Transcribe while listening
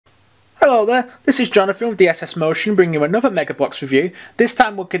Hello there, this is Jonathan with the SS Motion bringing you another Mega Bloks review. This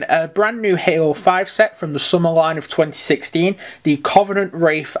time looking at a brand new Halo 5 set from the summer line of 2016, the Covenant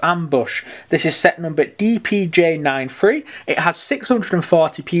Wraith Ambush. This is set number DPJ93. It has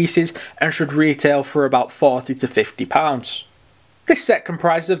 640 pieces and should retail for about £40 to £50. This set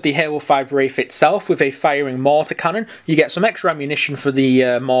comprises of the Halo 5 Wraith itself with a firing mortar cannon. You get some extra ammunition for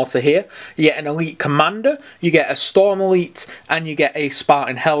the mortar here. You get an elite commander, you get a storm elite, and you get a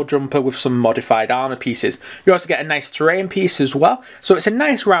Spartan Helljumper with some modified armor pieces. You also get a nice terrain piece as well. So it's a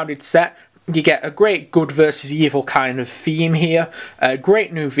nice rounded set. You get a great good versus evil kind of theme here, a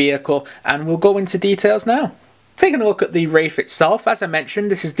great new vehicle, and we'll go into details now. Taking a look at the Wraith itself, as I mentioned,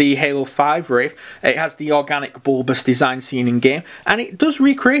 this is the Halo 5 Wraith. It has the organic bulbous design seen in game, and it does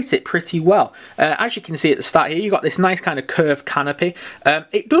recreate it pretty well. As you can see at the start here, you've got this nice kind of curved canopy.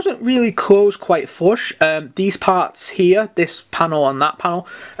 It doesn't really close quite flush. These parts here, this panel and that panel,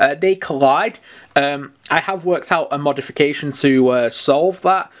 they collide. I have worked out a modification to solve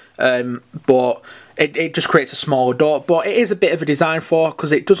that, but it just creates a smaller door, but it is a bit of a design flaw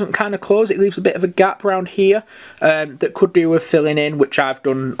because it doesn't kind of close. It leaves a bit of a gap around here that could do with filling in, which I've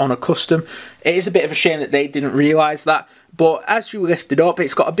done on a custom. It is a bit of a shame that they didn't realise that, but as you lift it up,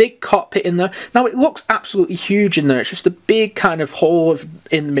 it's got a big cockpit in there. Now it looks absolutely huge in there. It's just a big kind of hole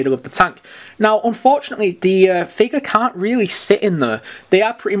in the middle of the tank. Now unfortunately the figure can't really sit in there. They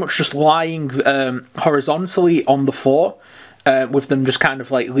are pretty much just lying horizontally on the floor. With them just kind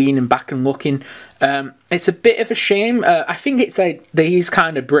of like leaning back and looking. It's a bit of a shame. I think it's these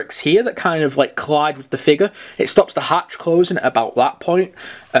kind of bricks here that kind of like collide with the figure. It stops the hatch closing at about that point.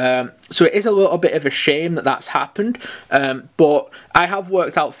 So it is a little bit of a shame that that's happened. But I have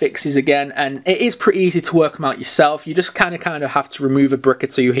worked out fixes again, and it is pretty easy to work them out yourself. You just kind of have to remove a brick or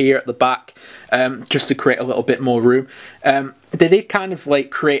two here at the back just to create a little bit more room. They did kind of like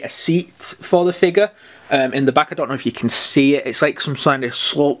create a seat for the figure. In the back, I don't know if you can see it, it's like some kind of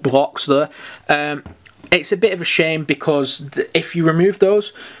slope blocks there. It's a bit of a shame because if you remove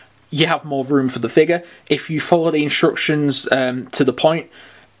those, you have more room for the figure. If you follow the instructions to the point,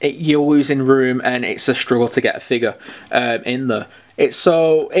 you're losing room and it's a struggle to get a figure in there. It's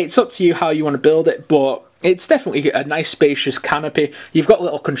up to you how you want to build it, but it's definitely a nice spacious canopy. You've got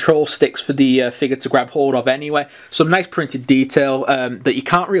little control sticks for the figure to grab hold of anyway. Some nice printed detail that you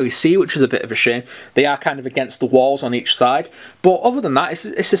can't really see, which is a bit of a shame. They are kind of against the walls on each side. But other than that,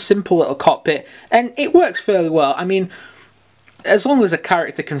 it's a simple little cockpit, and it works fairly well. I mean, as long as a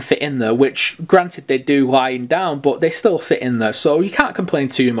character can fit in there, which granted they do lying down, but they still fit in there, so you can't complain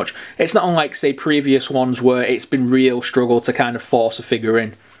too much. It's not unlike, say, previous ones where it's been real struggle to kind of force a figure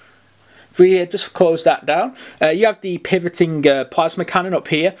in. If we just close that down, you have the pivoting plasma cannon up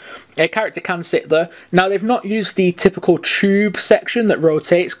here. A character can sit there. Now they've not used the typical tube section that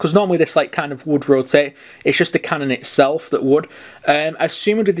rotates, because normally this like kind of would rotate. It's just the cannon itself that would.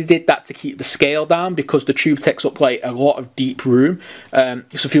 Assuming that they did that to keep the scale down, because the tube takes up like a lot of deep room. So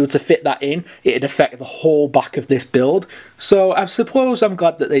if you were to fit that in, it'd affect the whole back of this build. So I suppose I'm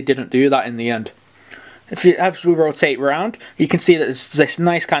glad that they didn't do that in the end. As we rotate around, you can see that there's this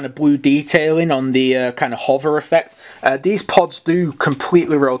nice kind of blue detailing on the kind of hover effect. These pods do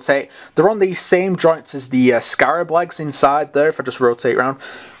completely rotate. They're on these same joints as the scarab legs inside there. If I just rotate around,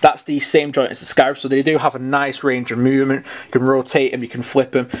 that's the same joint as the scarab, so they do have a nice range of movement. You can rotate them, you can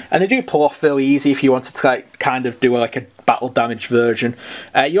flip them, and they do pull off fairly easy if you wanted to like, kind of do like a battle damage version.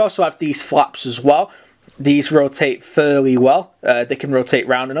 You also have these flaps as well. These rotate fairly well. They can rotate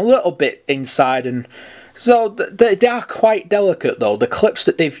round and a little bit inside, and so they are quite delicate though. The clips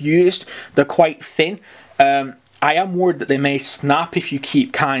that they've used, they're quite thin. I am worried that they may snap if you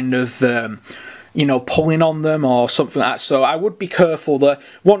keep kind of, you know, pulling on them or something like that. So I would be careful that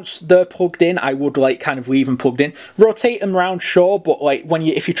once they're plugged in, I would like kind of leave them plugged in. Rotate them around, sure, but like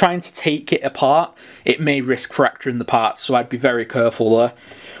if you're trying to take it apart, it may risk fracturing the parts. So I'd be very careful there.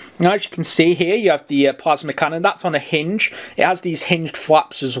 Now, as you can see here, you have the plasma cannon. That's on a hinge. It has these hinged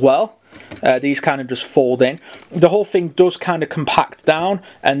flaps as well. These kind of just fold in. The whole thing does kind of compact down,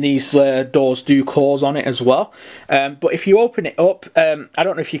 and these doors do close on it as well. But if you open it up, I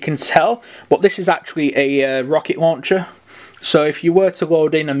don't know if you can tell, but this is actually a rocket launcher. So if you were to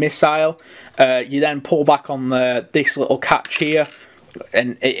load in a missile, you then pull back on this little catch here.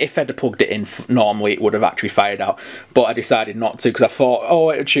 And if I'd have plugged it in normally, it would have actually fired out, but I decided not to because I thought,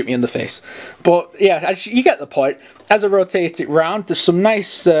 oh, it would shoot me in the face. But yeah, you get the point. As I rotate it round, there's some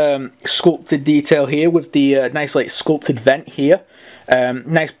nice sculpted detail here with the nice like sculpted vent here.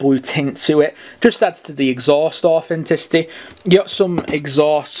 Nice blue tint to it. Just adds to the exhaust authenticity. You got some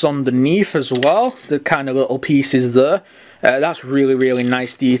exhausts underneath as well, the kind of little pieces there. That's really, really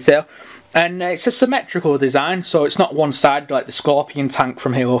nice detail. And it's a symmetrical design, so it's not one-sided like the Scorpion tank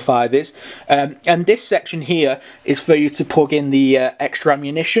from Halo 5 is. And this section here is for you to plug in the extra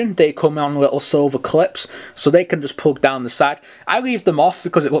ammunition. They come on little silver clips, so they can just plug down the side. I leave them off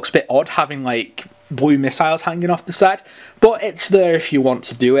because it looks a bit odd having like blue missiles hanging off the side, but it's there if you want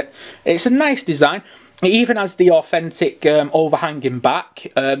to do it. It's a nice design. It even has the authentic overhanging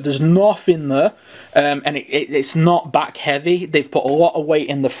back. There's nothing there, and it's not back heavy. They've put a lot of weight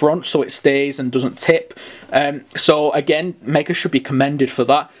in the front so it stays and doesn't tip. So again, Mega should be commended for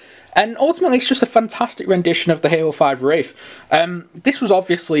that. And ultimately, it's just a fantastic rendition of the Halo 5 Wraith. This was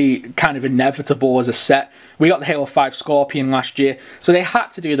obviously kind of inevitable as a set. We got the Halo 5 Scorpion last year, so they had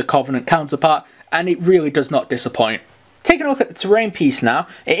to do the Covenant counterpart, and it really does not disappoint. Taking a look at the terrain piece now,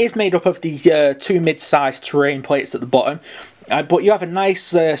 it is made up of the two mid-sized terrain plates at the bottom, but you have a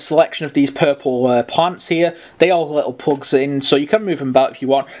nice selection of these purple plants here. They all have little plugs in, so you can move them about if you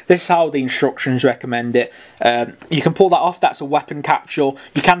want. This is how the instructions recommend it. You can pull that off, that's a weapon capsule.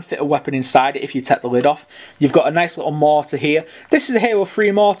 You can fit a weapon inside it if you take the lid off. You've got a nice little mortar here. This is a Halo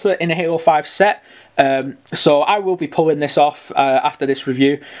 3 mortar in a Halo 5 set. So I will be pulling this off after this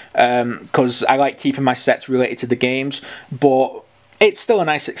review because I like keeping my sets related to the games, but it's still a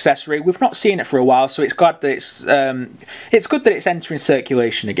nice accessory. We've not seen it for a while, so it's glad that it's good that it's entering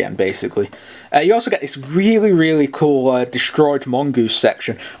circulation again, basically. You also get this really, really cool destroyed mongoose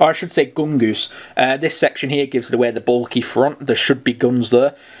section, or I should say gungoose. This section here gives it away the bulky front. There should be guns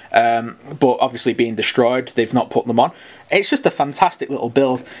there, but obviously being destroyed, they've not put them on. It's just a fantastic little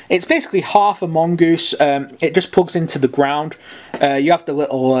build. It's basically half a mongoose. It just plugs into the ground. You have the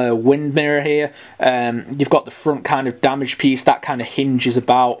little wind mirror here. You've got the front kind of damage piece that kind of hinges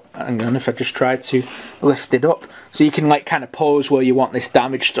about. Hang on, if I just try to lift it up, so you can like kind of pose where you want this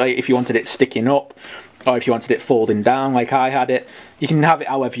damage. Like if you wanted it sticking up, or if you wanted it folding down like I had it. You can have it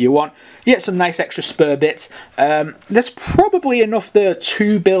however you want. You get some nice extra spur bits. There's probably enough there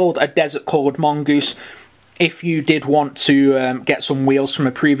to build a desert coloured mongoose if you did want to get some wheels from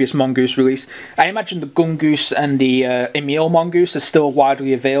a previous mongoose release. I imagine the gungoose and the Emil mongoose are still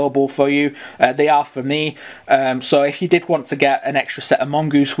widely available for you. They are for me. So if you did want to get an extra set of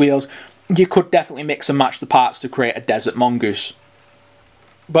mongoose wheels, you could definitely mix and match the parts to create a desert mongoose.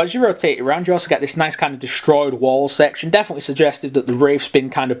 But as you rotate it around, you also get this nice kind of destroyed wall section. Definitely suggestive that the Wraith's been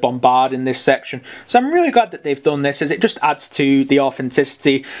kind of bombarded in this section. So I'm really glad that they've done this, as it just adds to the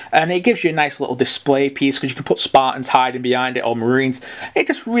authenticity. And it gives you a nice little display piece, because you can put Spartans hiding behind it, or Marines. It's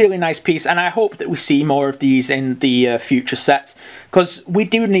just a really nice piece, and I hope that we see more of these in the future sets. Because we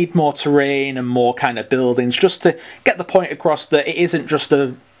do need more terrain and more kind of buildings, just to get the point across that it isn't just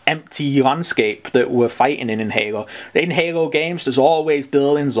a empty landscape that we're fighting in Halo. In Halo games, there's always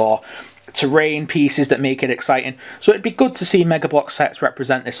buildings or terrain pieces that make it exciting. So it'd be good to see Mega Bloks sets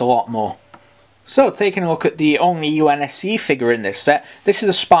represent this a lot more. So, taking a look at the only UNSC figure in this set, this is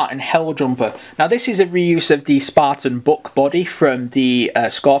a Spartan Helljumper. Now, this is a reuse of the Spartan buck body from the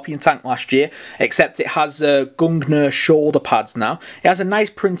Scorpion tank last year, except it has Gungnir shoulder pads now. It has a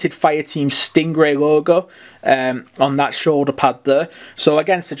nice printed Fireteam Stingray logo on that shoulder pad there. So,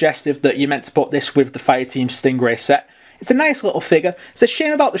 again, suggestive that you're meant to put this with the Fireteam Stingray set. It's a nice little figure. It's a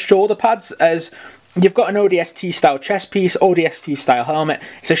shame about the shoulder pads, as you've got an ODST style chest piece, ODST style helmet.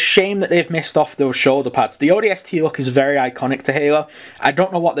 It's a shame that they've missed off those shoulder pads. The ODST look is very iconic to Halo. I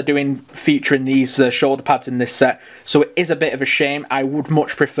don't know what they're doing featuring these shoulder pads in this set, so it is a bit of a shame. I would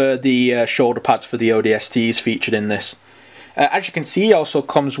much prefer the shoulder pads for the ODSTs featured in this. As you can see, it also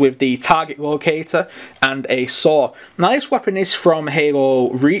comes with the target locator and a saw. Now, this weapon is from Halo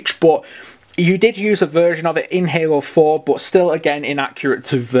Reach, but you did use a version of it in Halo 4, but still, again, inaccurate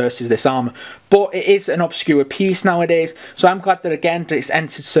to versus this armour. But it is an obscure piece nowadays, so I'm glad that, again, it's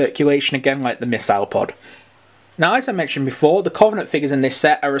entered circulation again like the missile pod. Now, as I mentioned before, the Covenant figures in this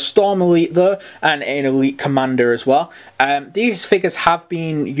set are a Storm Elite there, and an Elite Commander as well. These figures have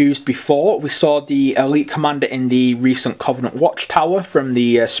been used before. We saw the Elite Commander in the recent Covenant Watchtower from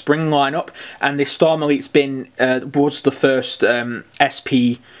the Spring lineup, and the Storm Elite's been, was the first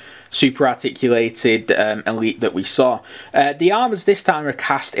SP super articulated elite that we saw. The armors this time are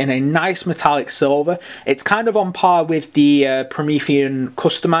cast in a nice metallic silver. It's kind of on par with the Promethean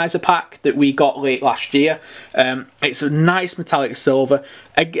customizer pack that we got late last year. It's a nice metallic silver.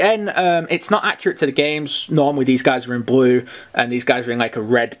 Again, it's not accurate to the games. Normally these guys are in blue and these guys are in like a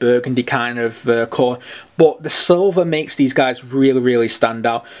red burgundy kind of colour. but the silver makes these guys really stand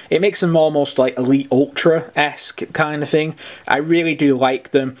out. It makes them almost like Elite Ultra-esque kind of thing. I really do like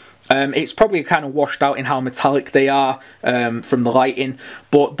them. It's probably kind of washed out in how metallic they are from the lighting,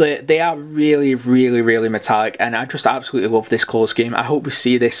 but they are really metallic, and I just absolutely love this colour scheme. I hope we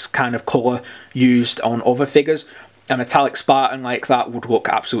see this kind of colour used on other figures. A metallic Spartan like that would look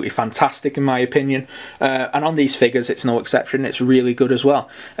absolutely fantastic in my opinion, and on these figures it's no exception. It's really good as well.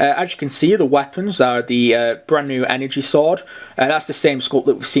 As you can see, the weapons are the brand new energy sword. That's the same sculpt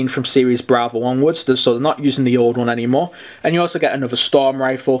that we've seen from series Bravo onwards, so they're not using the old one anymore. And you also get another storm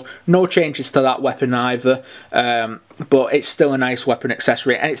rifle. No changes to that weapon either, but it's still a nice weapon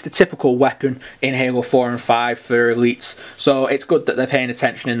accessory, and it's the typical weapon in Halo 4 and 5 for elites, so it's good that they're paying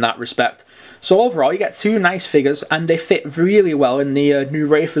attention in that respect. So overall, you get two nice figures, and they fit really well in the new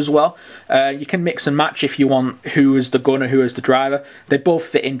Wraith as well. You can mix and match if you want who is the gunner, who is the driver. They both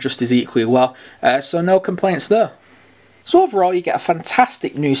fit in just as equally well, so no complaints there. So overall, you get a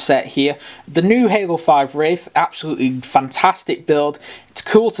fantastic new set here. The new Halo 5 Wraith, absolutely fantastic build. It's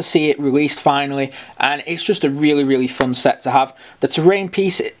cool to see it released finally, and it's just a really fun set to have. The terrain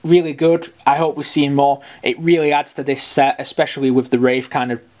piece, really good. I hope we see more. It really adds to this set, especially with the Wraith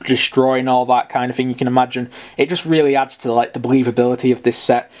kind of destroying all that kind of thing you can imagine. It just really adds to like the believability of this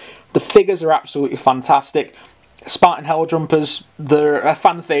set. The figures are absolutely fantastic. Spartan Helljumpers, they're a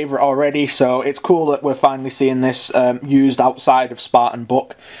fan favourite already, so it's cool that we're finally seeing this used outside of Spartan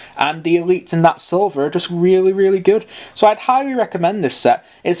Book. And the elites in that silver are just really good. So I'd highly recommend this set.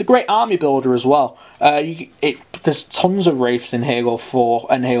 It's a great army builder as well. There's tons of Wraiths in Halo 4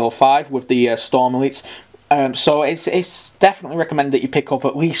 and Halo 5 with the Storm Elites. So it's definitely recommended that you pick up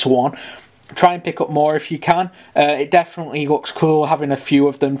at least one. Try and pick up more if you can. It definitely looks cool having a few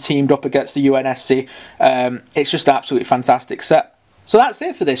of them teamed up against the UNSC. It's just an absolutely fantastic set. So that's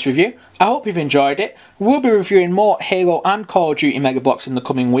it for this review. I hope you've enjoyed it. We'll be reviewing more Halo and Call of Duty Mega Bloks in the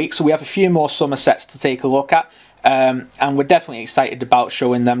coming weeks, so we have a few more summer sets to take a look at. And we're definitely excited about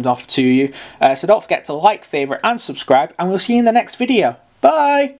showing them off to you. So don't forget to like, favourite and subscribe, and we'll see you in the next video. Bye!